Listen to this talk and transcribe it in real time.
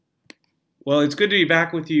Well, it's good to be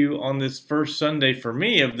back with you on this first Sunday for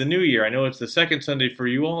me of the new year. I know it's the second Sunday for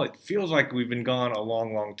you all. It feels like we've been gone a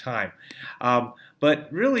long, long time. But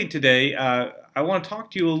really, today, I want to talk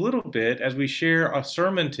to you a little bit as we share a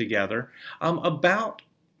sermon together about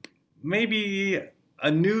maybe a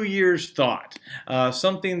New Year's thought,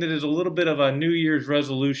 something that is a little bit of a New Year's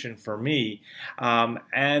resolution for me.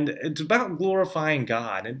 And it's about glorifying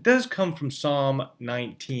God. It does come from Psalm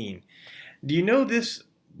 19. Do you know this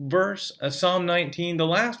verse, Psalm 19, the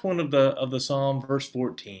last one of the psalm, verse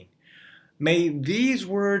 14? May these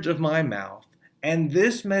words of my mouth and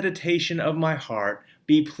this meditation of my heart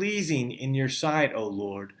be pleasing in your sight, O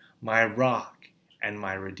Lord, my rock and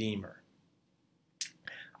my redeemer.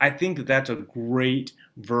 I think that that's a great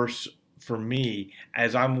verse for me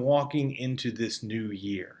as I'm walking into this new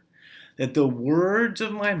year. That the words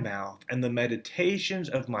of my mouth and the meditations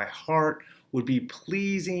of my heart would be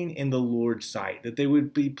pleasing in the Lord's sight, that they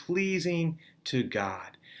would be pleasing to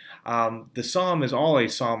God. The psalm is all a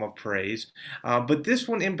psalm of praise, but this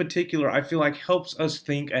one in particular, I feel like helps us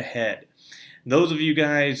think ahead. Those of you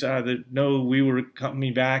guys that know we were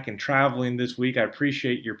coming back and traveling this week, I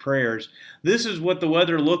appreciate your prayers. This is what the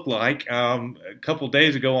weather looked like a couple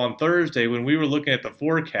days ago on Thursday when we were looking at the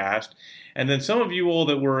forecast. And then some of you all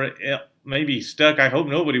that were maybe stuck, I hope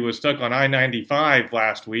nobody was stuck on I-95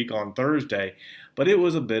 last week on Thursday, but it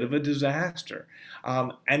was a bit of a disaster.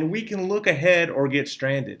 And we can look ahead or get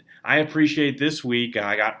stranded. I appreciate this week.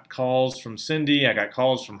 I got calls from Cindy. I got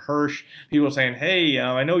calls from Hirsch. People saying, hey,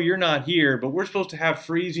 I know you're not here, but we're supposed to have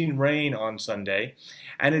freezing rain on Sunday.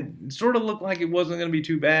 And it sort of looked like it wasn't going to be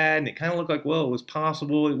too bad. And it kind of looked like, well, it was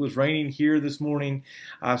possible. It was raining here this morning.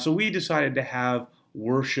 So we decided to have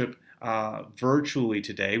worship virtually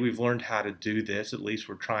today. We've learned how to do this, at least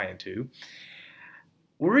we're trying to.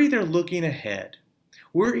 We're either looking ahead,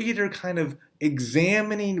 we're either kind of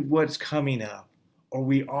examining what's coming up, or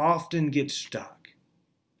we often get stuck.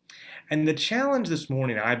 And the challenge this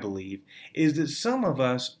morning, I believe, is that some of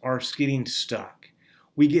us are getting stuck.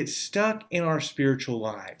 We get stuck in our spiritual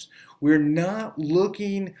lives. We're not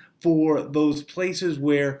looking for those places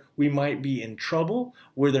where we might be in trouble,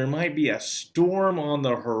 where there might be a storm on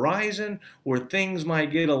the horizon, where things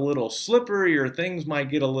might get a little slippery or things might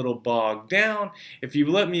get a little bogged down. If you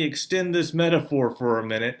let me extend this metaphor for a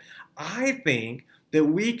minute, I think that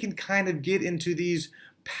we can kind of get into these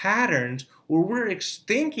patterns where we're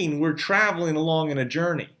thinking we're traveling along in a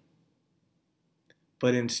journey,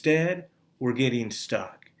 but instead we're getting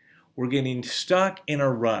stuck. We're getting stuck in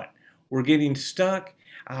a rut. We're getting stuck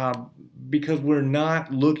because we're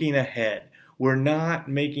not looking ahead. We're not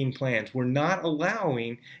making plans. We're not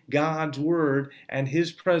allowing God's word and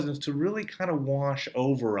his presence to really kind of wash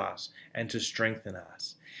over us and to strengthen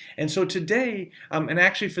us. And so today, and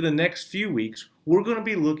actually for the next few weeks, we're going to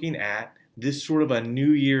be looking at this sort of a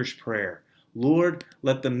New Year's prayer. Lord,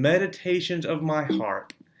 let the meditations of my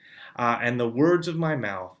heart and the words of my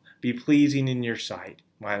mouth be pleasing in your sight,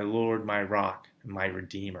 my Lord, my rock, and my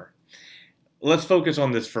redeemer. Let's focus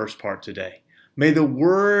on this first part today. May the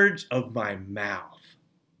words of my mouth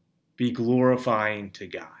be glorifying to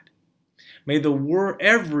God. May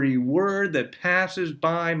every word that passes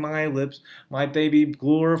by my lips, might they be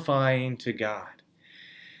glorifying to God.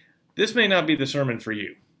 This may not be the sermon for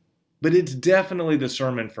you, but it's definitely the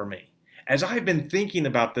sermon for me. As I've been thinking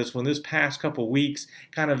about this one this past couple weeks,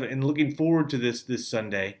 kind of and looking forward to this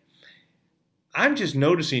Sunday, I'm just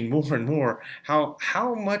noticing more and more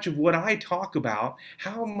how much of what I talk about,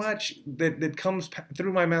 how much that comes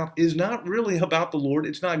through my mouth is not really about the Lord.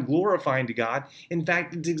 It's not glorifying to God. In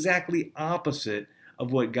fact, it's exactly opposite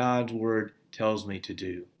of what God's word tells me to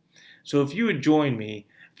do. So if you would join me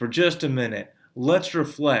for just a minute, let's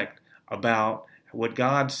reflect about what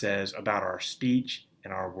God says about our speech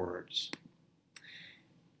and our words.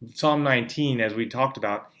 Psalm 19, as we talked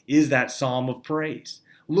about, is that psalm of praise.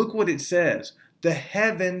 Look what it says. The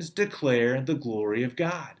heavens declare the glory of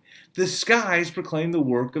God. The skies proclaim the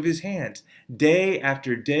work of his hands. Day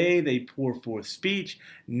after day they pour forth speech.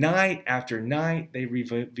 Night after night they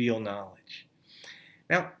reveal knowledge.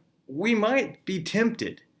 Now, we might be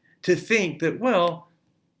tempted to think that, well,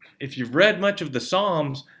 if you've read much of the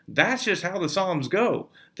Psalms, that's just how the Psalms go.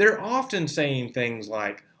 They're often saying things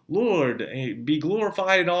like, Lord, be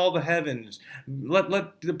glorified in all the heavens. Let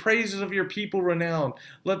the praises of your people renown.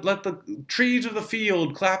 Let the trees of the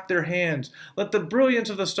field clap their hands. Let the brilliance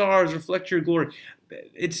of the stars reflect your glory.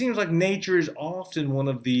 It seems like nature is often one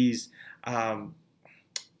of these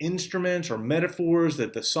instruments or metaphors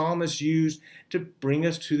that the psalmist used to bring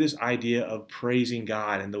us to this idea of praising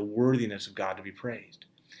God and the worthiness of God to be praised.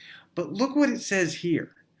 But look what it says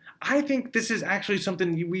here. I think this is actually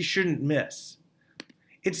something we shouldn't miss.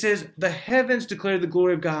 It says, the heavens declare the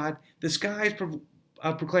glory of God, the skies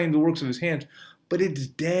proclaim the works of his hands, but it's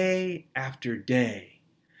day after day,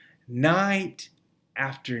 night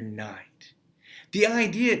after night. The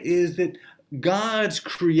idea is that God's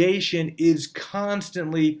creation is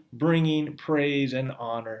constantly bringing praise and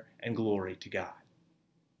honor and glory to God.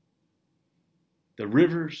 The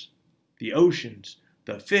rivers, the oceans,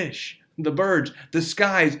 the fish, the birds, the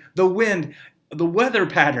skies, the wind, the weather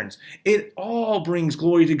patterns, it all brings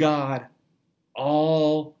glory to God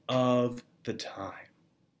all of the time.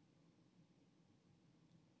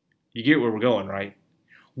 You get where we're going, right?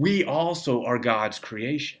 We also are God's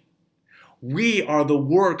creation. We are the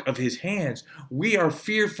work of his hands. We are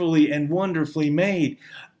fearfully and wonderfully made.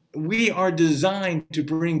 We are designed to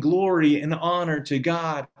bring glory and honor to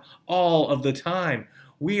God all of the time.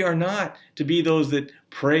 We are not to be those that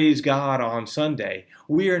praise God on Sunday.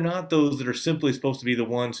 We are not those that are simply supposed to be the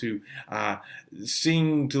ones who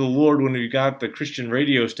sing to the Lord when we got the Christian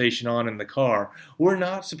radio station on in the car. We're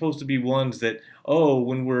not supposed to be ones that,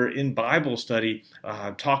 when we're in Bible study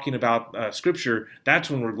talking about Scripture, that's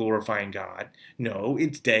when we're glorifying God. No,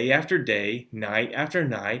 it's day after day, night after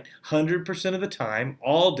night, 100% of the time,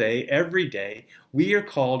 all day, every day. We are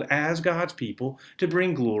called as God's people to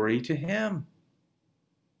bring glory to him.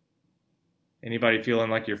 Anybody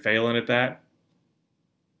feeling like you're failing at that?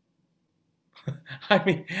 I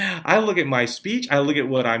mean, I look at my speech, I look at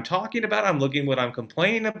what I'm talking about, I'm looking at what I'm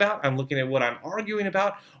complaining about, I'm looking at what I'm arguing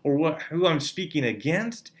about, or who I'm speaking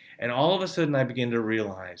against, and all of a sudden I begin to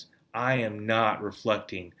realize I am not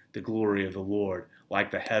reflecting the glory of the Lord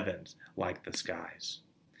like the heavens, like the skies.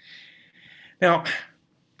 Now,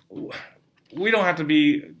 we don't have to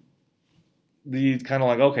be the kind of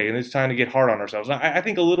like, okay, and it's time to get hard on ourselves. I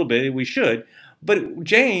think a little bit we should, but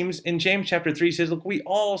James, in James chapter 3, says, look, we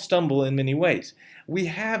all stumble in many ways. We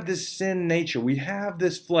have this sin nature, we have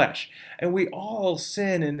this flesh, and we all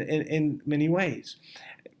sin in many ways.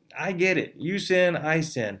 I get it. You sin, I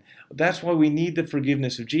sin. That's why we need the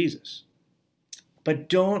forgiveness of Jesus. But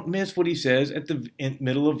don't miss what he says at the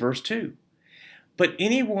middle of verse 2. But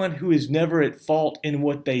anyone who is never at fault in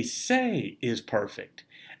what they say is perfect,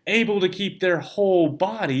 able to keep their whole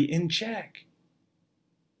body in check.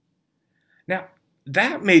 Now,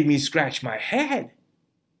 that made me scratch my head.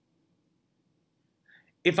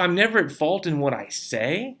 If I'm never at fault in what I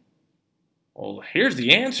say, well, here's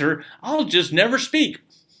the answer. I'll just never speak.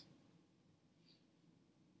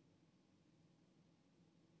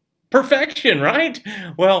 Perfection, right?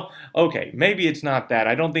 Well, okay, maybe it's not that.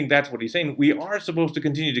 I don't think that's what he's saying. We are supposed to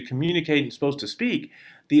continue to communicate and supposed to speak.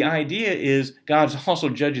 The idea is God's also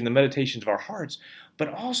judging the meditations of our hearts.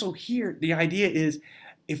 But also here, the idea is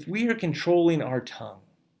if we are controlling our tongue,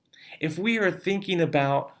 if we are thinking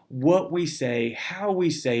about what we say, how we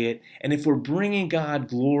say it, and if we're bringing God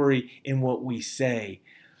glory in what we say,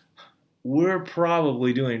 we're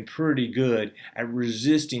probably doing pretty good at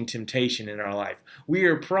resisting temptation in our life. We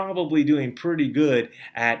are probably doing pretty good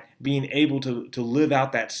at being able to live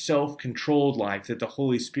out that self-controlled life that the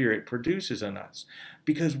Holy Spirit produces in us,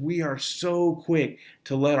 because we are so quick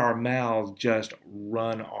to let our mouths just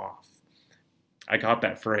run off. I got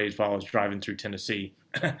that phrase while I was driving through Tennessee.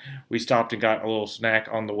 We stopped and got a little snack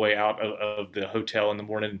on the way out of the hotel in the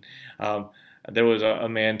morning. There was a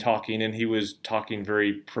man talking, and he was talking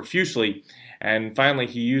very profusely. And finally,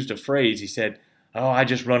 he used a phrase. He said, "Oh, I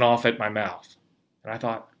just run off at my mouth." And I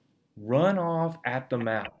thought, "Run off at the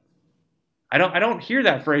mouth." I don't hear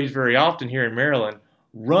that phrase very often here in Maryland.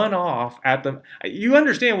 Run off at the. You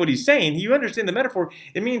understand what he's saying. You understand the metaphor.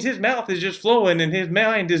 It means his mouth is just flowing, and his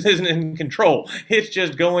mind isn't in control. It's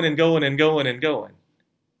just going and going and going and going.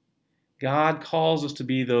 God calls us to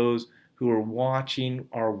be those who are watching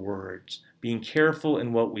our words, being careful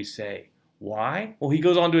in what we say. Why? Well, he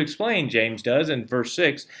goes on to explain, James does in verse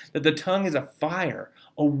 6, that the tongue is a fire,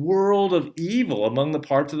 a world of evil among the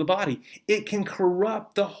parts of the body. It can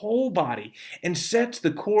corrupt the whole body and sets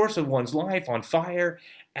the course of one's life on fire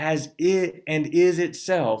as it and is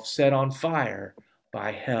itself set on fire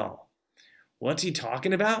by hell. What's he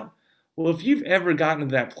talking about? Well, if you've ever gotten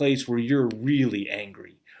to that place where you're really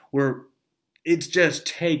angry, where it just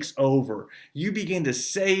takes over. You begin to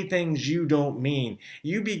say things you don't mean.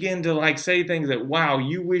 You begin to say things that, wow,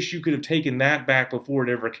 you wish you could have taken that back before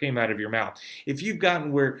it ever came out of your mouth. If you've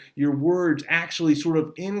gotten where your words actually sort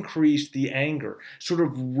of increase the anger, sort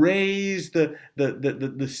of raise the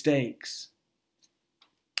stakes.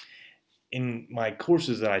 In my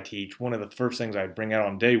courses that I teach, one of the first things I bring out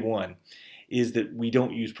on day one is that we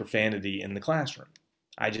don't use profanity in the classroom.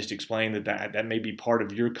 I just explained that may be part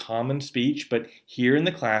of your common speech, but here in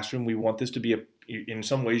the classroom, we want this to be in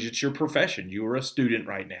some ways, it's your profession. You are a student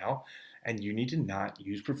right now, and you need to not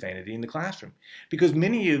use profanity in the classroom because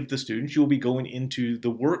many of the students you'll be going into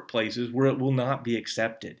the workplaces where it will not be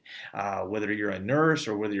accepted. Whether you're a nurse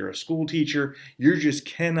or whether you're a school teacher, you just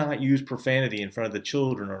cannot use profanity in front of the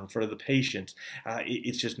children or in front of the patients.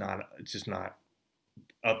 It's just not. It's just not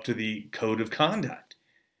up to the code of conduct.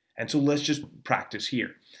 And so let's just practice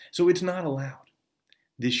here. So it's not allowed.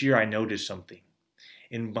 This year I noticed something.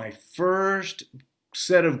 In my first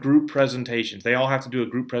set of group presentations, they all have to do a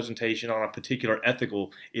group presentation on a particular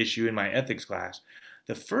ethical issue in my ethics class.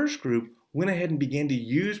 The first group went ahead and began to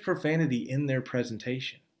use profanity in their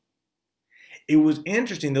presentation. It was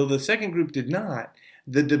interesting, though the second group did not.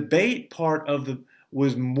 The debate part of the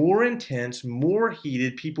was more intense, more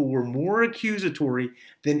heated. People were more accusatory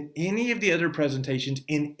than any of the other presentations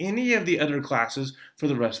in any of the other classes for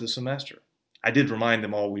the rest of the semester. I did remind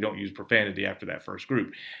them all we don't use profanity after that first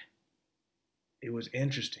group. It was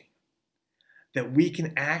interesting that we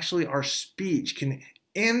can actually, our speech can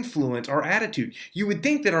influence our attitude. You would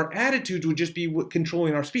think that our attitudes would just be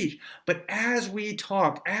controlling our speech. But as we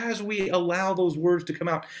talk, as we allow those words to come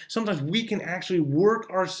out, sometimes we can actually work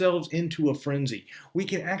ourselves into a frenzy. We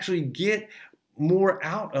can actually get more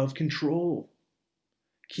out of control.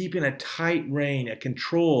 Keeping a tight rein, a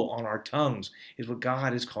control on our tongues is what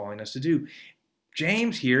God is calling us to do.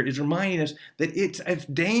 James here is reminding us that it's a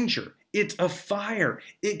danger. It's a fire.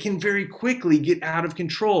 It can very quickly get out of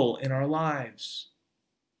control in our lives.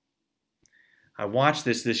 I watched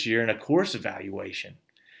this year in a course evaluation.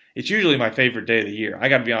 It's usually my favorite day of the year. I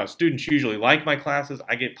got to be honest, students usually like my classes.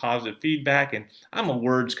 I get positive feedback, and I'm a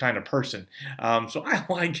words kind of person. So I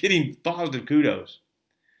like getting positive kudos.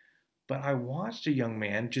 But I watched a young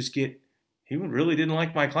man he really didn't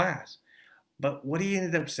like my class. But what he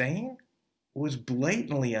ended up saying was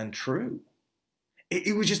blatantly untrue.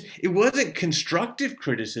 It wasn't constructive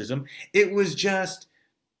criticism. It was just,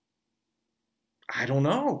 I don't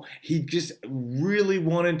know. He just really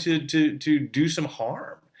wanted to do some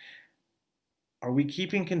harm. Are we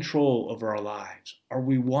keeping control over our lives? Are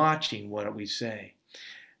we watching what we say?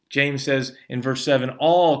 James says in verse 7,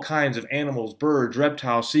 all kinds of animals, birds,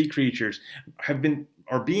 reptiles, sea creatures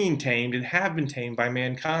are being tamed and have been tamed by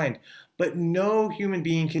mankind. But no human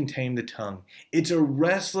being can tame the tongue. It's a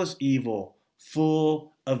restless evil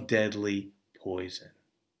full of deadly poison.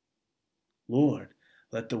 Lord,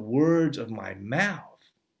 let the words of my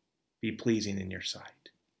mouth be pleasing in your sight.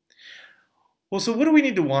 Well, so what do we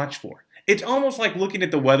need to watch for? It's almost like looking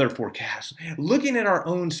at the weather forecast, looking at our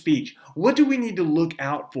own speech. What do we need to look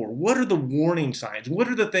out for? What are the warning signs? What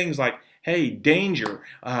are the things like, hey, danger,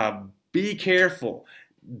 be careful,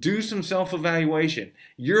 do some self-evaluation.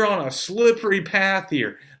 You're on a slippery path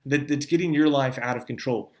here that's getting your life out of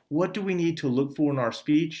control. What do we need to look for in our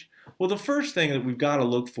speech? Well, the first thing that we've got to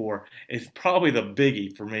look for is probably the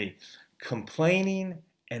biggie for me, complaining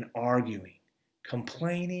and arguing.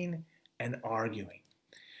 Complaining and arguing.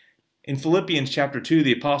 In Philippians chapter 2,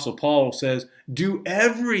 the Apostle Paul says, do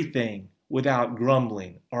everything without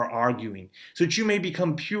grumbling or arguing, so that you may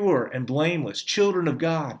become pure and blameless, children of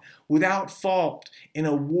God, without fault in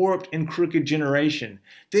a warped and crooked generation.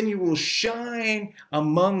 Then you will shine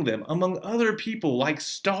among them, among other people, like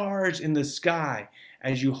stars in the sky,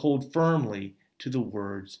 as you hold firmly to the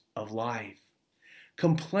words of life.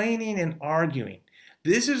 Complaining and arguing.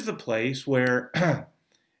 This is the place where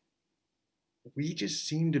we just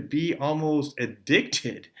seem to be almost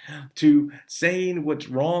addicted to saying what's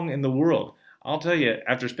wrong in the world. I'll tell you,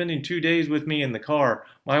 after spending 2 days with me in the car,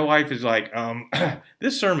 my wife is like,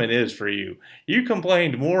 this sermon is for you. You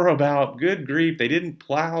complained more about, good grief, they didn't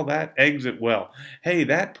plow that exit well. Hey,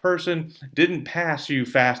 that person didn't pass you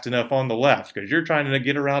fast enough on the left because you're trying to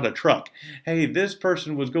get around a truck. Hey, this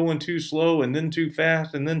person was going too slow and then too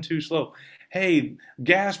fast and then too slow. Hey,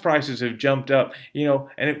 gas prices have jumped up,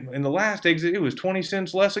 and in the last exit, it was 20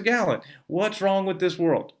 cents less a gallon. What's wrong with this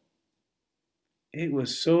world? It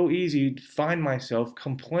was so easy to find myself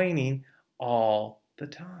complaining all the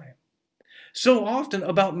time. So often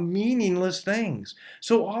about meaningless things.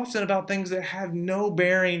 So often about things that have no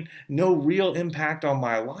bearing, no real impact on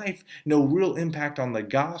my life, no real impact on the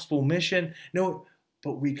gospel mission. No,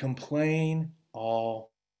 but we complain all.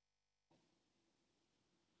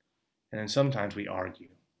 And then sometimes we argue.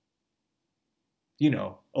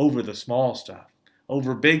 Over the small stuff,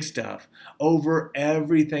 over big stuff, over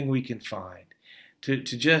everything we can find. To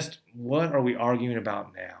just, what are we arguing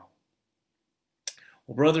about now?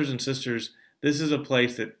 Well, brothers and sisters, this is a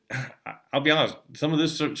place that, I'll be honest, some of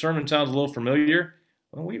this sermon sounds a little familiar.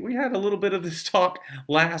 Well, we had a little bit of this talk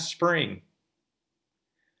last spring.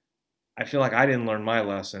 I feel like I didn't learn my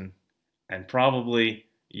lesson, and probably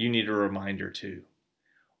you need a reminder too.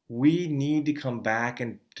 We need to come back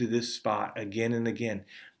into this spot again and again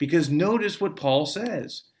because notice what Paul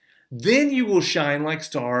says. Then you will shine like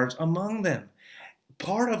stars among them.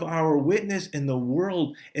 Part of our witness in the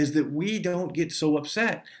world is that we don't get so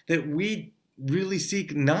upset, that we really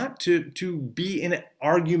seek not to be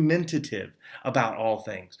argumentative about all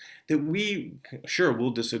things, that we, sure,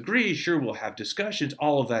 we'll disagree, sure, we'll have discussions,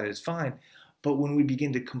 all of that is fine. But when we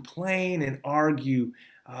begin to complain and argue,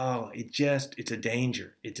 oh, it's a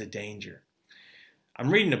danger. It's a danger. I'm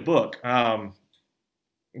reading a book, got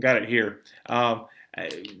it here,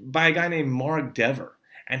 by a guy named Mark Dever.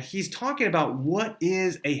 And he's talking about what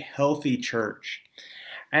is a healthy church.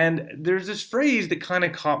 And there's this phrase that kind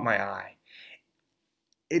of caught my eye.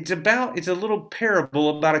 It's a little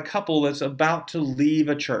parable about a couple that's about to leave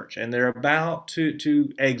a church and they're about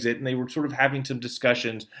to exit, and they were sort of having some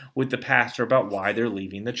discussions with the pastor about why they're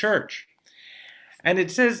leaving the church. And it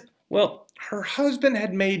says, well, her husband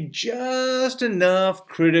had made just enough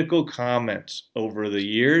critical comments over the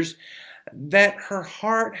years that her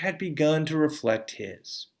heart had begun to reflect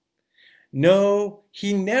his. No,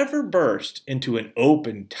 he never burst into an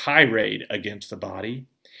open tirade against the body.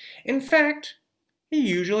 In fact, he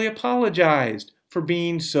usually apologized for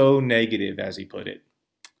being so negative, as he put it.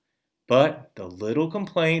 But the little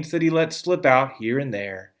complaints that he let slip out here and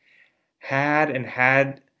there had an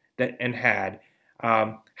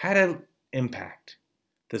impact.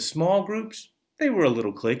 The small groups, they were a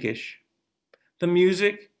little cliquish. The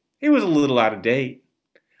music, it was a little out of date.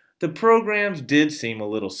 The programs did seem a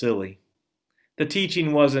little silly. The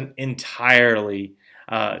teaching wasn't entirely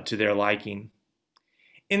to their liking.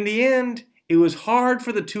 In the end, it was hard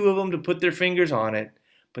for the two of them to put their fingers on it,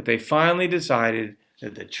 but they finally decided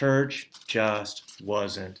that the church just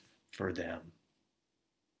wasn't for them.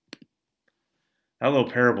 That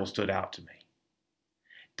little parable stood out to me.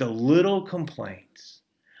 The little complaints,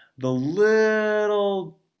 the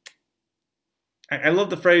little... I love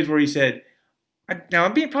the phrase where he said, now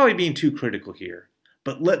I'm probably being too critical here,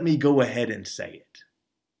 but let me go ahead and say it.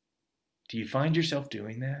 Do you find yourself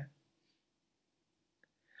doing that?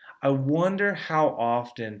 I wonder how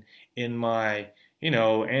often in my,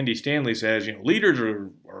 Andy Stanley says, leaders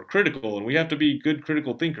are critical and we have to be good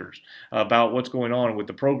critical thinkers about what's going on with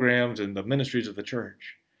the programs and the ministries of the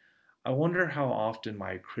church. I wonder how often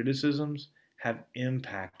my criticisms have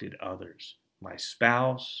impacted others, my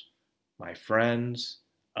spouse, my friends,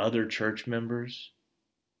 other church members.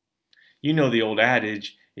 You know the old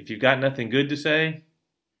adage, if you've got nothing good to say,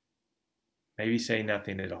 maybe say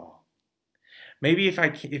nothing at all. Maybe if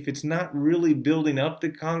it's not really building up the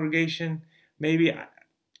congregation, maybe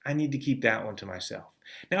I need to keep that one to myself.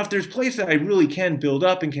 Now, if there's places that I really can build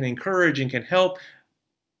up and can encourage and can help,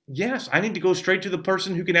 yes, I need to go straight to the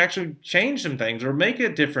person who can actually change some things or make a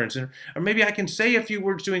difference. Or maybe I can say a few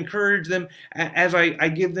words to encourage them as I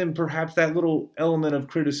give them perhaps that little element of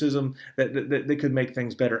criticism that could make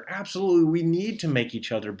things better. Absolutely, we need to make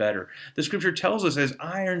each other better. The scripture tells us as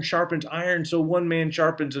iron sharpens iron, so one man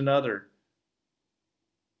sharpens another.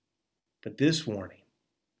 But this warning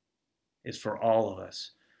is for all of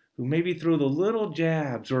us who maybe throw the little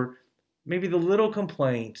jabs or maybe the little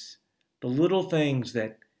complaints, the little things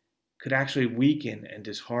that could actually weaken and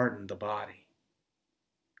dishearten the body.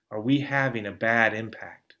 Are we having a bad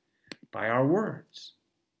impact by our words?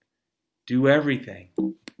 Do everything,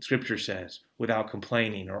 Scripture says, without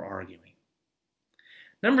complaining or arguing.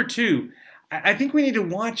 Number two, I think we need to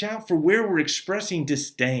watch out for where we're expressing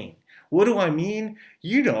disdain. What do I mean?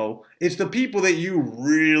 It's the people that you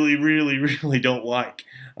really, really, really don't like.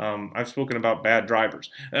 I've spoken about bad drivers.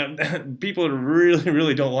 People that really,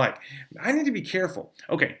 really don't like. I need to be careful.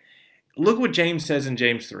 Okay, look what James says in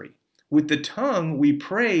James 3. With the tongue we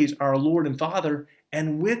praise our Lord and Father,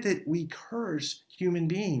 and with it we curse human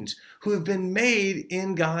beings who have been made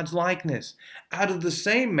in God's likeness. Out of the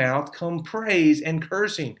same mouth come praise and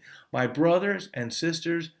cursing. My brothers and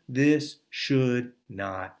sisters, this should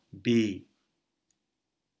not be.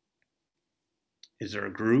 Is there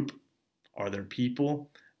a group? Are there people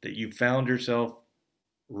that you found yourself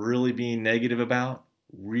really being negative about?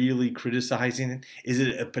 Really criticizing? Is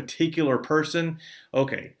it a particular person?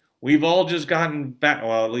 Okay, we've all just gotten back,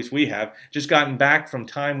 well, at least we have, just gotten back from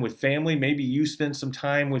time with family. Maybe you spent some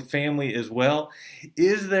time with family as well.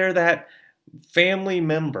 Is there that family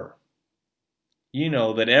member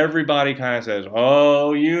that everybody kind of says,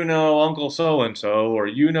 oh, Uncle so and so, or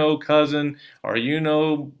cousin, or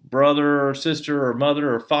brother or sister or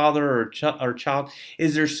mother or father or child?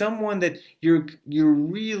 Is there someone that you're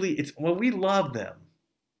really, it's, well, we love them,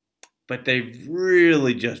 but they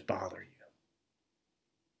really just bother you?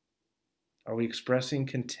 Are we expressing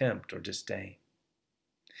contempt or disdain?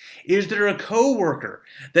 Is there a coworker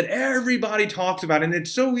that everybody talks about, and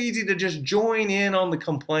it's so easy to just join in on the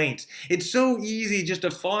complaints? It's so easy just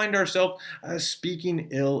to find ourselves speaking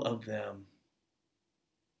ill of them.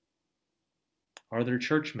 Are there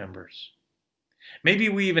church members? Maybe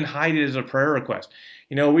we even hide it as a prayer request.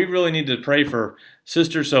 We really need to pray for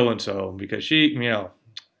Sister so and so because she,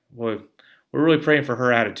 well, we're really praying for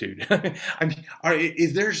her attitude. I mean,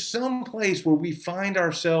 is there some place where we find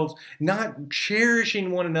ourselves not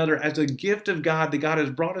cherishing one another as a gift of God, that God has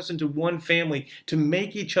brought us into one family to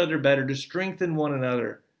make each other better, to strengthen one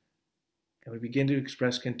another, and we begin to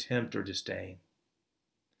express contempt or disdain?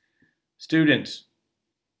 Students,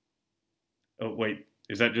 oh wait,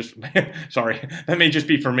 is that just, sorry, that may just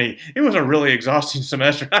be for me. It was a really exhausting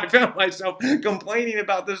semester. I found myself complaining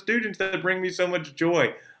about the students that bring me so much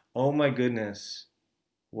joy. Oh my goodness,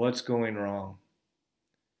 what's going wrong?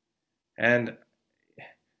 And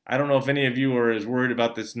I don't know if any of you are as worried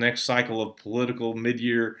about this next cycle of political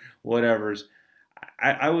mid-year whatevers.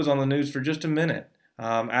 I was on the news for just a minute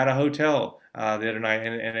at a hotel the other night,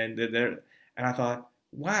 and I thought,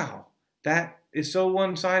 wow, that is so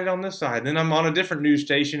one-sided on this side. Then I'm on a different news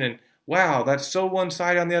station, and wow, that's so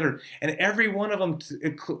one-sided on the other. And every one of them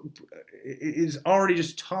is already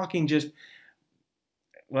just talking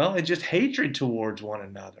it's just hatred towards one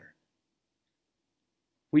another.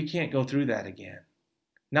 We can't go through that again.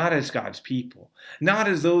 Not as God's people. Not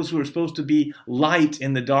as those who are supposed to be light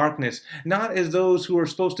in the darkness. Not as those who are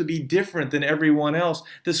supposed to be different than everyone else.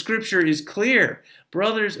 The scripture is clear.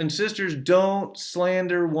 Brothers and sisters, don't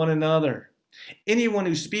slander one another. Anyone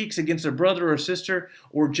who speaks against a brother or sister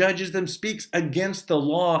or judges them speaks against the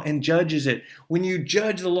law and judges it. When you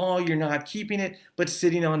judge the law, you're not keeping it, but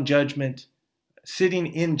sitting in judgment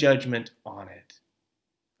on it.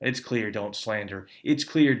 It's clear, don't slander. It's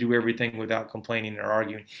clear, do everything without complaining or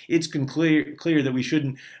arguing. It's clear that we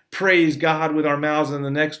shouldn't praise God with our mouths and in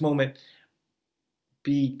the next moment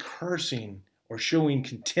be cursing or showing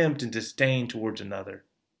contempt and disdain towards another.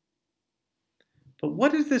 But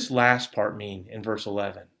what does this last part mean in verse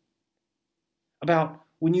 11? About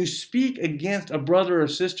when you speak against a brother or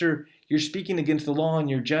sister, you're speaking against the law and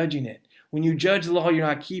you're judging it. When you judge the law, you're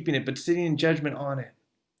not keeping it, but sitting in judgment on it.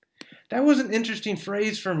 That was an interesting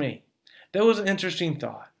phrase for me. That was an interesting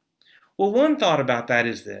thought. Well, one thought about that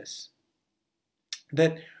is this,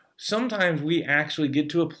 that sometimes we actually get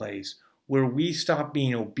to a place where we stop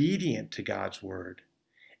being obedient to God's word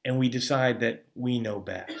and we decide that we know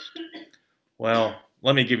best. Well,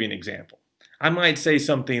 let me give you an example. I might say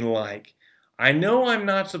something like, I know I'm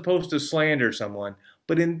not supposed to slander someone,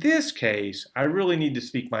 but in this case, I really need to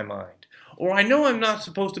speak my mind. Or I know I'm not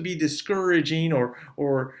supposed to be discouraging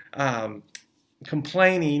or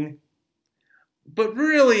complaining, but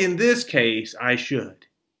really in this case, I should.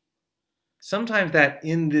 Sometimes that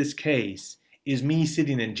in this case is me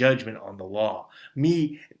sitting in judgment on the law.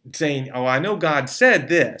 Me saying, oh, I know God said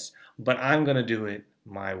this, but I'm going to do it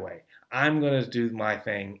my way. I'm going to do my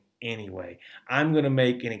thing anyway. I'm going to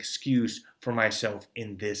make an excuse for myself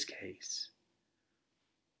in this case.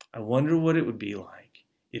 I wonder what it would be like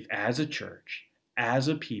if as a church, as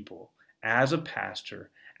a people, as a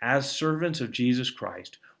pastor, as servants of Jesus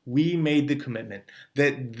Christ, we made the commitment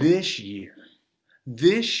that this year,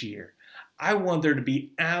 I want there to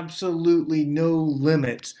be absolutely no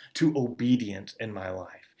limits to obedience in my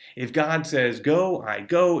life. If God says go, I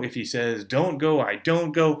go. If he says don't go, I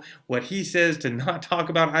don't go. What he says to not talk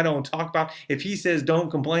about, I don't talk about. If he says don't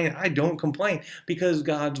complain, I don't complain because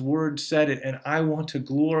God's word said it and I want to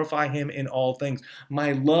glorify him in all things.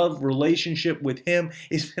 My love relationship with him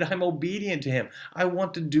is that I'm obedient to him. I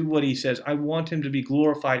want to do what he says. I want him to be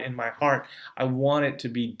glorified in my heart. I want it to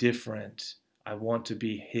be different. I want to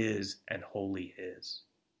be his and wholly his.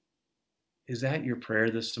 Is that your prayer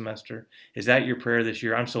this semester? Is that your prayer this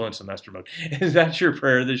year? I'm still in semester mode. Is that your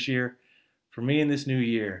prayer this year? For me in this new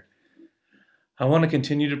year, I want to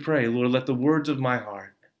continue to pray, Lord, let the words of my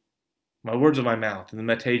heart, my words of my mouth, and the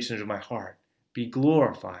meditations of my heart be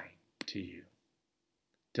glorifying to you.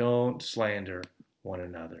 Don't slander one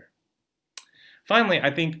another. Finally,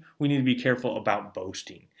 I think we need to be careful about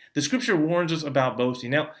boasting. The scripture warns us about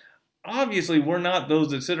boasting. Now, obviously, we're not those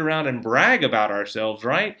that sit around and brag about ourselves,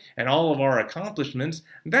 right? And all of our accomplishments.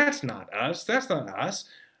 That's not us. That's not us.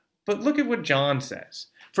 But look at what John says.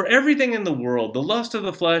 For everything in the world, the lust of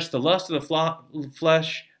the flesh, the lust of the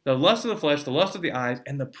flesh, the lust of the flesh, the lust of the eyes,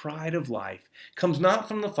 and the pride of life comes not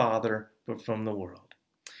from the Father, but from the world.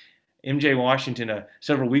 M.J. Washington,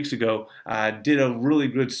 several weeks ago, did a really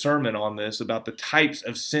good sermon on this about the types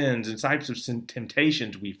of sins and types of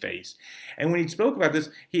temptations we face. And when he spoke about this,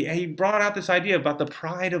 he brought out this idea about the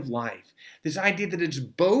pride of life, this idea that it's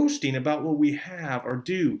boasting about what we have or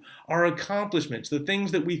do, our accomplishments, the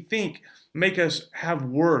things that we think make us have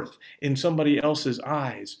worth in somebody else's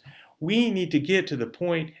eyes. We need to get to the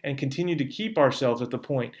point and continue to keep ourselves at the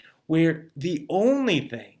point where the only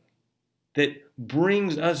thing that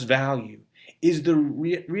brings us value is the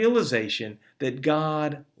realization that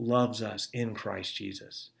God loves us in Christ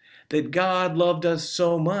Jesus. That God loved us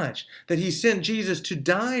so much that he sent Jesus to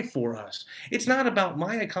die for us. It's not about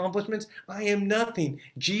my accomplishments. I am nothing.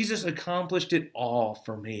 Jesus accomplished it all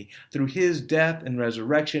for me. Through his death and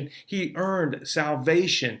resurrection, he earned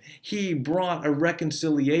salvation. He brought a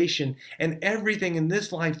reconciliation, and everything in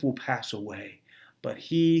this life will pass away. But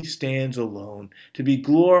he stands alone to be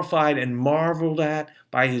glorified and marveled at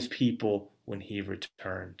by his people when he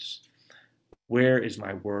returns. Where is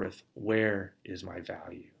my worth? Where is my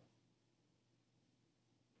value?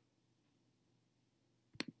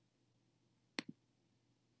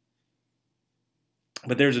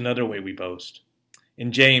 But there's another way we boast.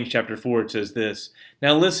 In James chapter 4, it says this,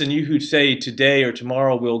 "Now listen, you who say today or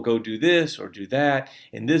tomorrow we'll go do this or do that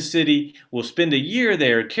in this city, we'll spend a year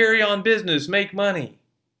there, carry on business, make money."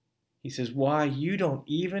 He says, why, you don't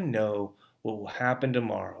even know what will happen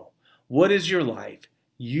tomorrow. What is your life?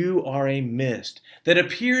 You are a mist that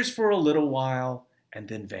appears for a little while and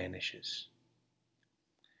then vanishes.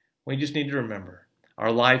 We just need to remember,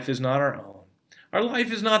 our life is not our own. Our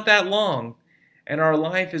life is not that long, and our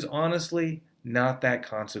life is honestly not that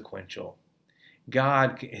consequential.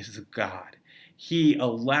 God is God. He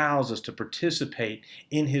allows us to participate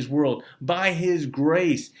in his world. By his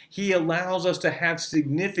grace, he allows us to have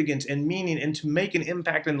significance and meaning and to make an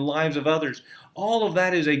impact in the lives of others. All of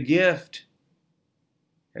that is a gift.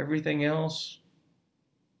 Everything else,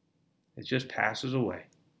 it just passes away.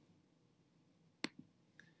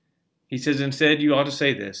 He says, instead, you ought to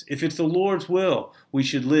say this, if it's the Lord's will, we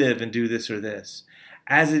should live and do this or this.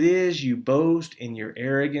 As it is, you boast in your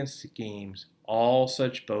arrogant schemes. All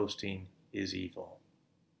such boasting is evil.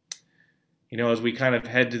 You know, as we kind of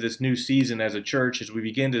head to this new season as a church, as we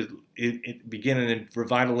begin a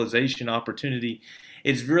revitalization opportunity,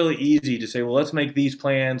 it's really easy to say, well, let's make these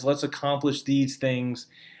plans, let's accomplish these things.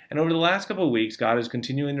 And over the last couple of weeks, God is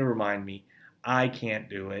continuing to remind me, I can't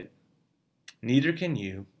do it. Neither can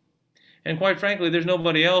you. And quite frankly, there's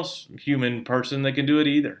nobody else, human person, that can do it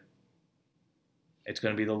either. It's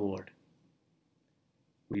going to be the Lord.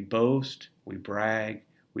 We boast, we brag,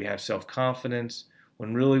 we have self-confidence,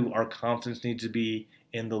 when really our confidence needs to be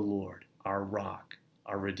in the Lord, our rock,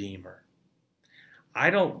 our Redeemer.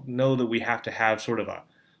 I don't know that we have to have sort of a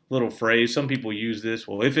little phrase. Some people use this,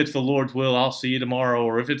 well, if it's the Lord's will, I'll see you tomorrow,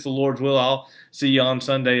 or if it's the Lord's will, I'll see you on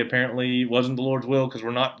Sunday. Apparently, it wasn't the Lord's will because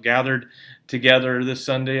we're not gathered together this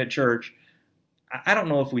Sunday at church. I don't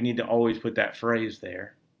know if we need to always put that phrase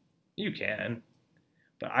there. You can.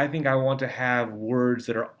 But I think I want to have words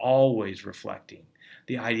that are always reflecting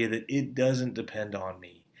the idea that it doesn't depend on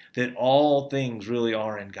me, that all things really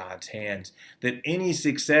are in God's hands, that any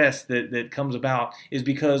success that comes about is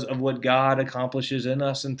because of what God accomplishes in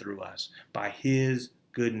us and through us by his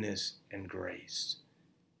goodness and grace.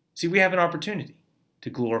 See, we have an opportunity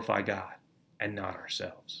to glorify God and not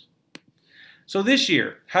ourselves. So this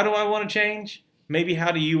year, how do I want to change? Maybe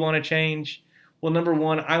how do you want to change? Well, number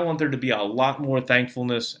one, I want there to be a lot more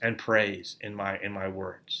thankfulness and praise in my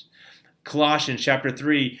words. Colossians chapter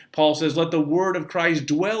 3, Paul says, let the word of Christ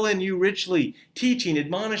dwell in you richly, teaching,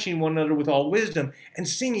 admonishing one another with all wisdom, and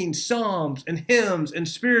singing psalms and hymns and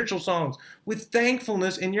spiritual songs with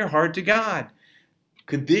thankfulness in your heart to God.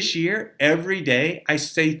 Could this year, every day, I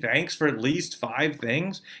say thanks for at least 5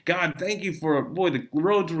 things? God, thank you for, boy, the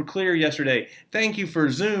roads were clear yesterday. Thank you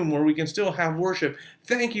for Zoom where we can still have worship.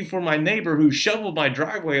 Thank you for my neighbor who shoveled my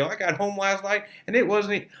driveway. I got home last night and it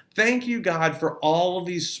wasn't. Thank you, God, for all of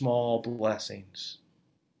these small blessings.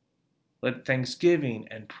 Let thanksgiving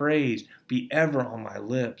and praise be ever on my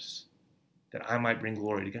lips that I might bring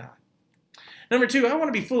glory to God. Number 2, I want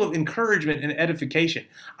to be full of encouragement and edification.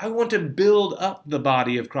 I want to build up the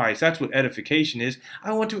body of Christ. That's what edification is.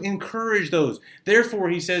 I want to encourage those. Therefore,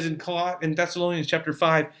 he says in Thessalonians chapter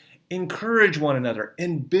 5, encourage one another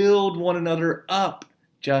and build one another up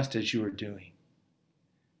just as you are doing.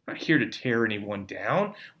 We're not here to tear anyone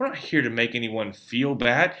down. We're not here to make anyone feel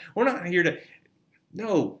bad. We're not here to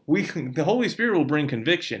No, the Holy Spirit will bring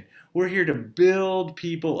conviction. We're here to build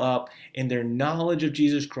people up in their knowledge of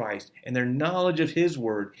Jesus Christ and their knowledge of His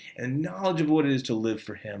Word and knowledge of what it is to live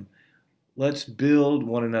for Him. Let's build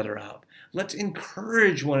one another up. Let's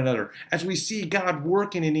encourage one another as we see God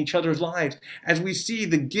working in each other's lives, as we see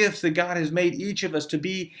the gifts that God has made each of us to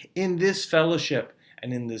be in this fellowship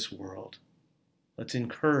and in this world. Let's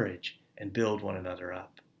encourage and build one another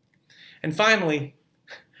up. And finally,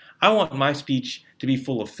 I want my speech to be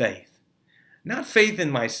full of faith. Not faith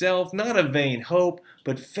in myself, not a vain hope,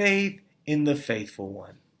 but faith in the faithful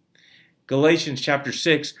one. Galatians chapter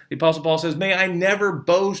 6, the Apostle Paul says, "May I never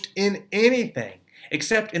boast in anything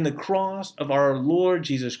except in the cross of our Lord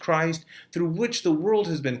Jesus Christ, through which the world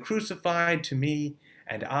has been crucified to me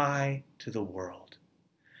and I to the world."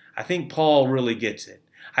 I think Paul really gets it.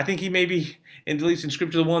 I think he may be, at least in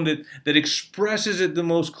Scripture, the one that expresses it the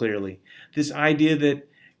most clearly. This idea that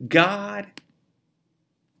God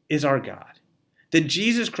is our God, that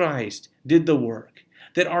Jesus Christ did the work,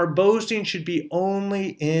 that our boasting should be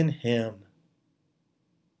only in Him.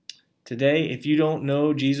 Today, if you don't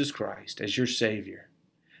know Jesus Christ as your Savior,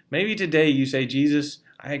 maybe today you say, "Jesus,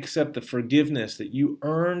 I accept the forgiveness that you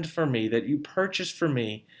earned for me, that you purchased for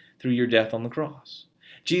me through your death on the cross.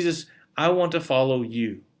 Jesus, I want to follow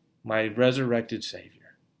you, my resurrected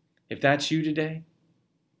Savior." If that's you today,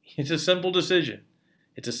 it's a simple decision.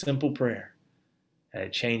 It's a simple prayer, and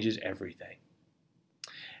it changes everything.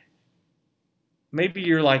 Maybe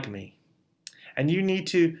you're like me, and you need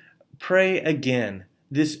to pray again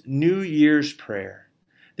this New Year's prayer.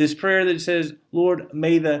 This prayer that says, "Lord,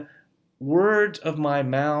 may the words of my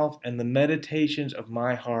mouth and the meditations of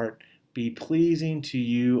my heart be pleasing to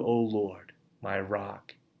you, O Lord, my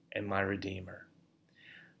rock and my redeemer."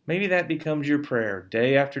 Maybe that becomes your prayer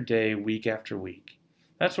day after day, week after week.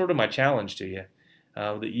 That's sort of my challenge to you,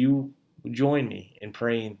 that you join me in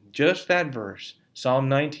praying just that verse, Psalm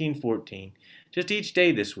 19:14, just each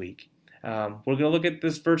day this week. We're going to look at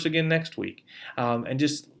this verse again next week, and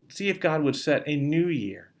just see if God would set a new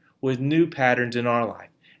year with new patterns in our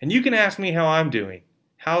life. And you can ask me how I'm doing.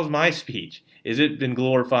 How's my speech? Has it been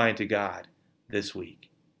glorifying to God this week?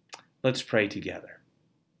 Let's pray together.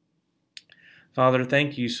 Father,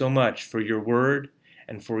 thank you so much for your word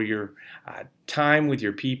and for your time with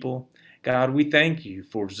your people. God, we thank you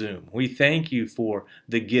for Zoom. We thank you for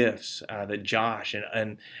the gifts that Josh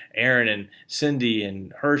and Aaron and Cindy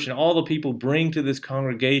and Hirsch and all the people bring to this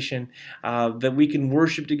congregation, that we can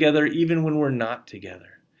worship together even when we're not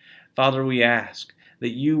together. Father, we ask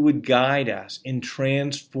that you would guide us and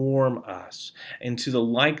transform us into the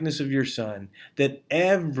likeness of your Son, that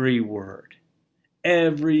every word,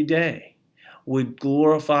 every day, would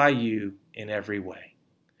glorify you in every way.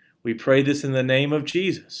 We pray this in the name of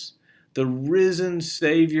Jesus, the risen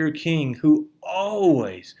Savior King, who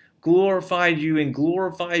always glorified you and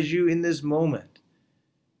glorifies you in this moment.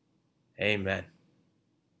 Amen.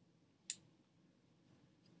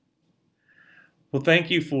 Well,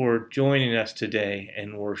 thank you for joining us today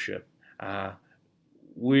in worship.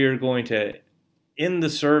 We're going to end the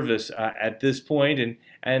service at this point,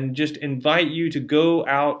 and just invite you to go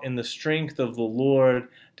out in the strength of the Lord,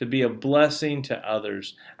 to be a blessing to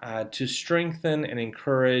others, to strengthen and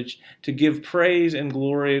encourage, to give praise and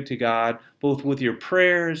glory to God, both with your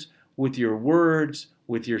prayers, with your words,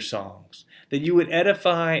 with your songs, that you would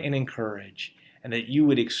edify and encourage, and that you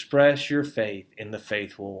would express your faith in the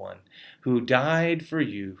faithful one who died for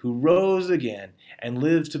you, who rose again, and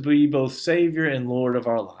lives to be both Savior and Lord of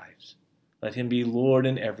our lives. Let him be Lord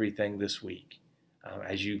in everything this week,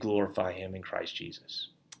 as you glorify him in Christ Jesus.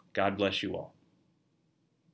 God bless you all.